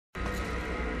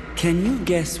Can you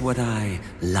guess what I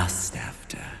lust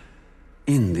after?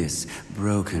 In this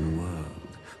broken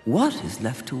world, what is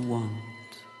left to want?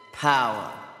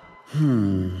 Power.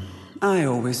 I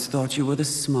always thought you were the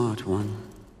smart one.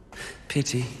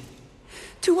 Pity.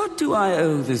 To what do I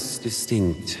owe this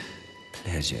distinct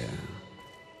pleasure?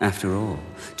 After all,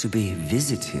 to be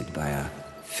visited by a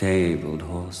fabled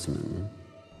horseman.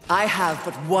 I have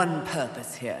but one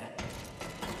purpose here.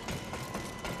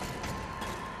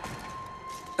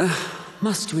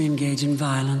 Must we engage in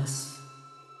violence?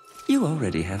 You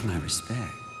already have my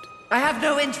respect. I have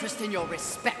no interest in your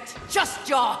respect, just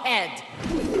your head.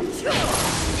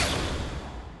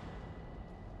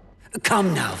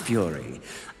 Come now, Fury.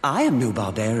 I am no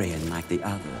barbarian like the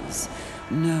others.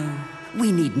 No,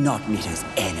 we need not meet as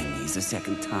enemies a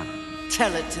second time.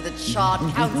 Tell it to the Charred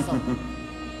Council.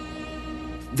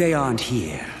 They aren't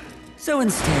here. So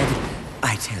instead,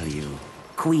 I tell you,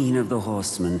 Queen of the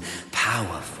Horsemen,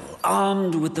 powerful,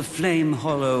 armed with the flame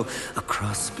hollow, a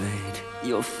crossblade,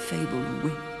 your fabled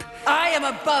whip. I am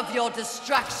above your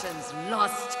distractions,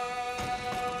 Lust.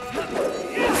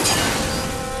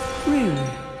 Really?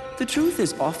 The truth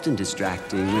is often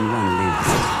distracting when one lives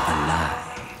a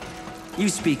lie. You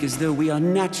speak as though we are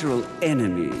natural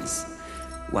enemies.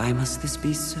 Why must this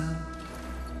be so?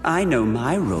 I know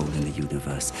my role in the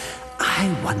universe.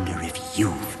 I wonder if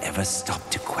you've ever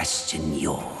stopped to question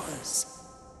yours.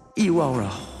 You are a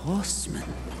horseman.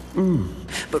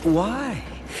 But why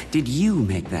did you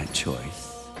make that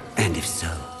choice? And if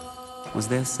so, was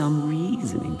there some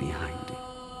reasoning behind it?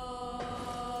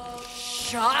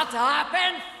 Shut up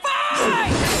and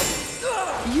fight!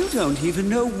 You don't even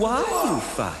know why you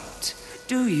fight,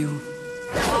 do you?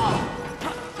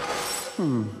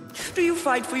 Do you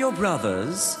fight for your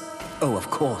brothers? Oh,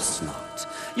 of course not.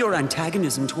 Your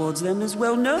antagonism towards them is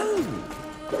well known.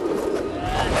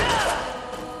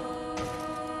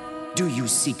 Do you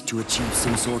seek to achieve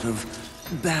some sort of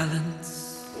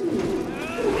balance?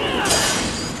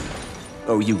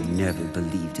 Oh, you never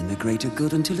believed in the greater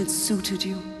good until it suited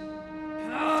you.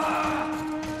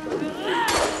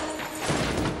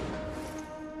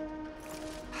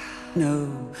 No.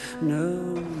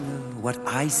 What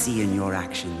I see in your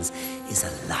actions is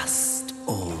a lust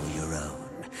all your own.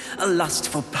 A lust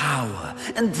for power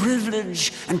and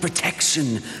privilege and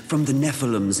protection from the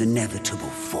Nephilim's inevitable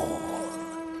fall.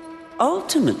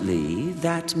 Ultimately,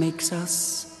 that makes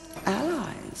us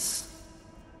allies,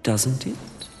 doesn't it?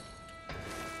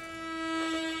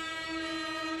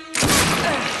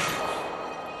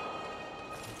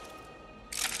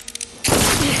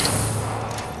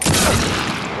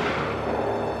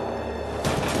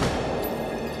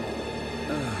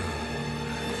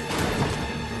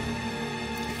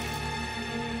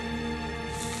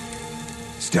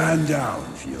 Stand down,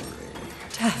 Fury.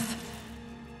 Death.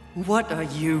 What are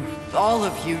you, all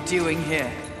of you, doing here?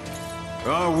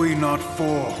 Are we not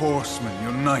four horsemen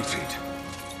united?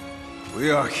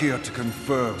 We are here to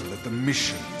confirm that the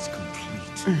mission is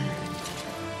complete.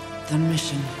 The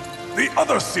mission. The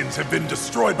other sins have been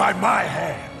destroyed by my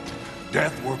hand.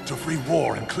 Death worked to free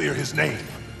War and clear his name.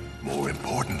 More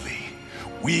importantly,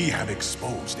 we have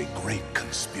exposed a great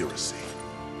conspiracy.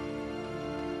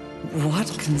 What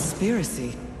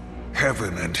conspiracy?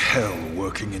 Heaven and hell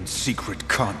working in secret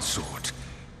consort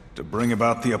to bring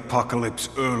about the apocalypse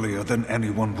earlier than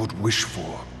anyone would wish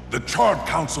for. The Charred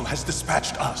Council has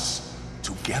dispatched us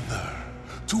together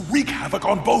to wreak havoc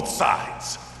on both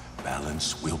sides.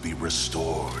 Balance will be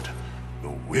restored. The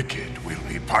wicked will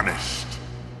be punished.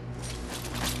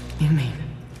 You mean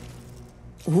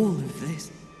all of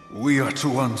this? We are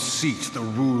to unseat the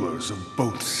rulers of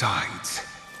both sides.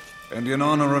 And in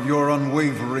honor of your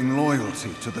unwavering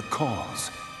loyalty to the cause,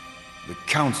 the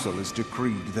Council has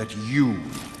decreed that you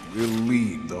will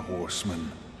lead the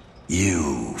Horsemen.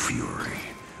 You, Fury,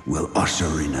 will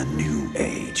usher in a new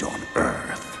age on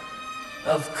Earth.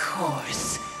 Of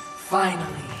course.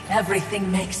 Finally, everything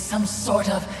makes some sort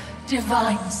of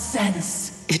divine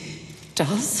sense. It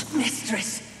does?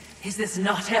 Mistress, is this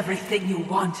not everything you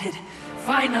wanted?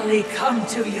 Finally come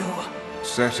to you.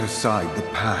 Set aside the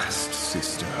past,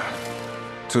 sister.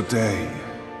 Today,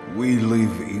 we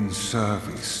live in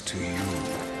service to you.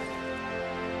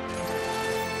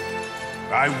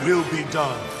 I will be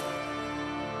done.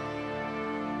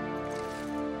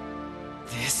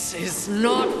 This is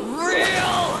not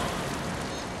real!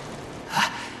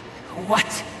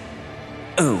 What?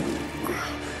 Oh,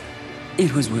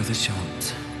 it was worth a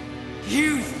shot.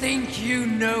 You think you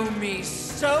know me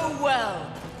so well!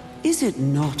 Is it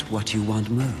not what you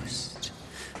want most?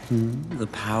 The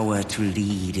power to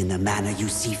lead in the manner you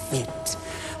see fit.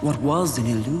 What was an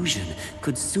illusion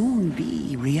could soon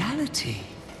be reality.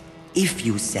 If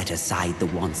you set aside the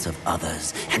wants of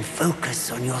others and focus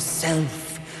on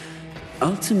yourself,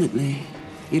 ultimately,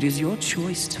 it is your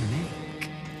choice to make.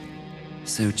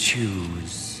 So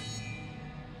choose.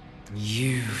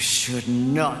 You should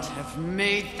not have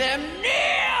made them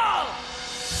kneel!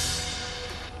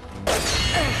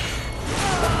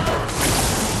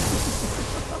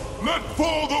 Let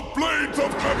fall the blades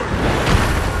of heaven!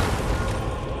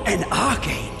 An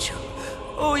archangel?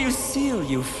 Oh, you seal,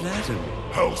 you flatter me.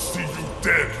 I'll see you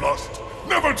dead, Lust,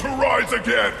 never to rise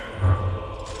again!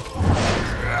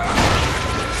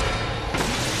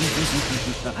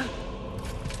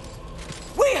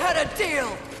 We had a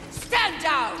deal! Stand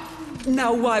down!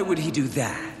 Now why would he do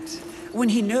that? When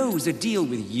he knows a deal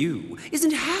with you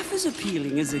isn't half as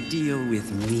appealing as a deal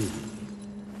with me.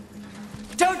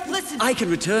 Don't listen! I can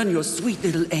return your sweet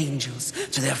little angels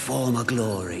to their former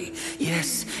glory.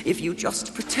 Yes, if you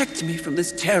just protect me from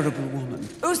this terrible woman.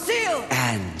 Lucille!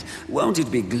 And won't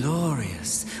it be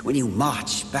glorious when you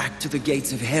march back to the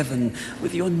gates of heaven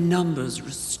with your numbers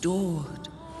restored?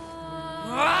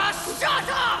 Shut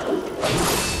up!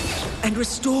 And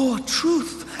restore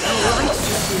truth and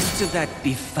righteousness to that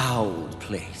befouled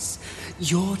place.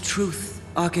 Your truth,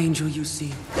 Archangel, you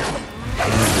see.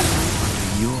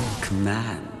 Under your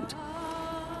command.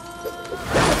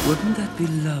 Wouldn't that be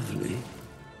lovely?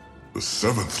 The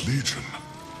 7th Legion.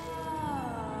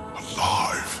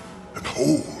 Alive and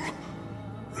whole.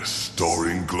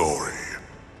 Restoring glory.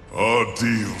 Our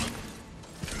deal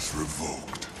is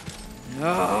revoked.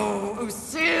 No,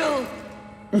 Lucille!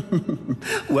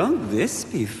 Won't this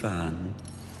be fun?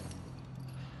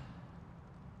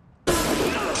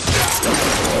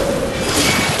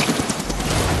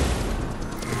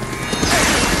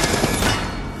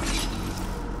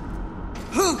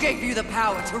 Who gave you the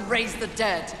power to raise the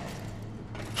dead?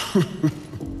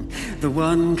 The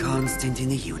one constant in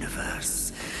the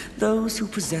universe. Those who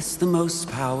possess the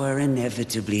most power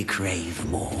inevitably crave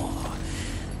more.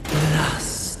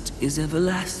 Lust is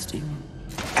everlasting.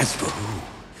 As for who,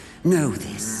 know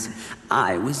this.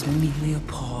 I was merely a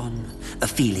pawn. A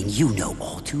feeling you know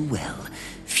all too well.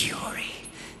 Fury.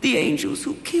 The angels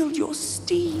who killed your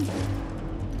steed.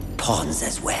 Pawns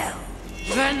as well.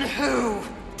 Then who?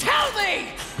 Tell me!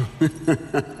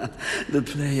 The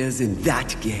players in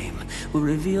that game will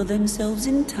reveal themselves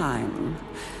in time.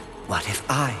 What if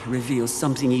I reveal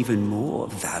something even more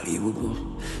valuable?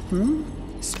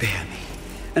 Spare me,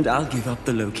 and I'll give up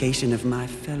the location of my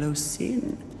fellow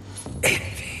sin.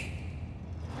 Envy.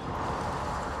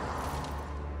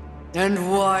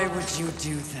 And why would you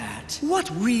do that? What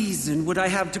reason would I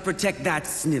have to protect that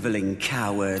sniveling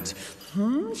coward?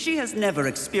 She has never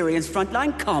experienced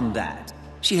frontline combat.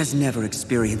 She has never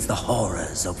experienced the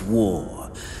horrors of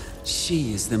war.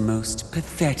 She is the most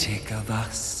pathetic of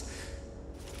us.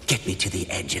 Get me to the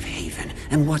edge of Haven,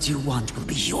 and what you want will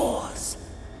be yours.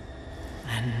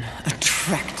 An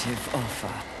attractive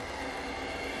offer.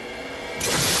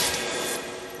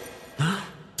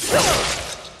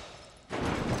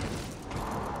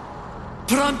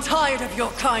 But I'm tired of your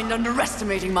kind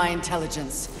underestimating my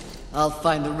intelligence. I'll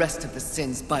find the rest of the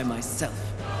sins by myself.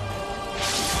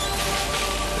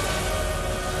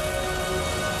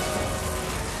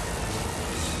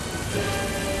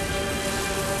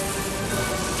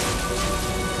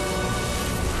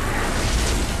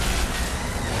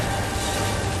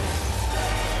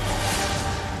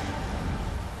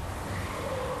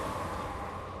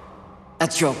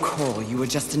 At your core, you were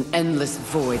just an endless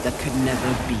void that could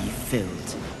never be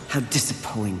filled. How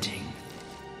disappointing.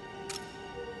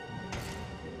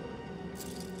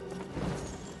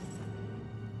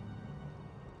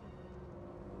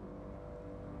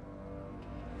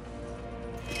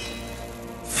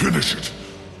 Finish it.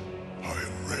 I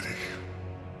am ready.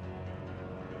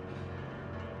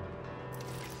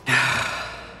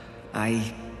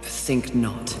 I think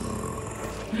not.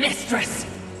 Mistress!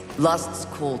 Lust's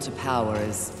call to power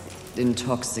is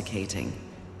intoxicating.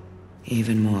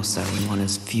 Even more so when one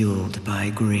is fueled by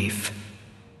grief.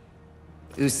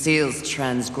 Lucille's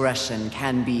transgression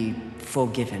can be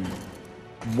forgiven.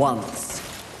 Once.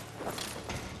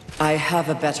 I have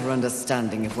a better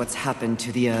understanding of what's happened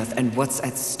to the Earth and what's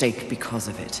at stake because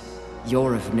of it.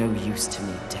 You're of no use to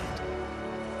me, dead.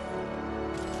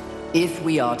 If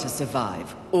we are to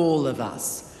survive, all of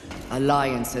us,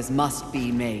 alliances must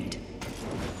be made.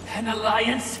 An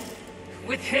alliance?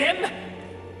 With him?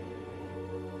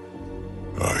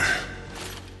 I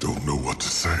don't know what to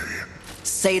say.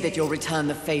 Say that you'll return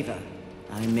the favor.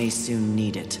 I may soon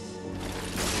need it.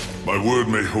 My word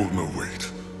may hold no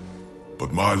weight,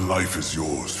 but my life is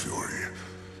yours, Fury.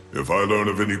 If I learn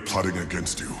of any plotting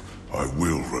against you, I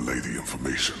will relay the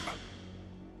information.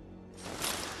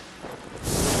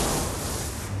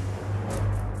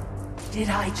 Did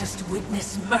I just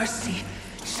witness mercy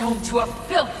shown to a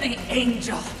filthy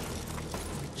angel?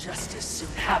 You'd just as soon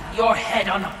have your head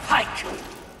on a pike!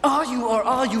 Are you or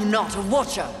are you not a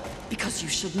Watcher? Because you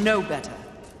should know better.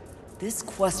 This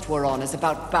quest we're on is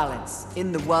about balance,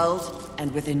 in the world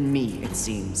and within me, it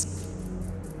seems.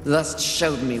 Lust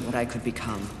showed me what I could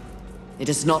become. It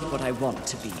is not what I want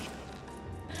to be.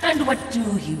 And what do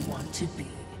you want to be?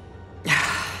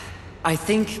 I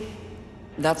think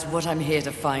that's what I'm here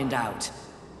to find out.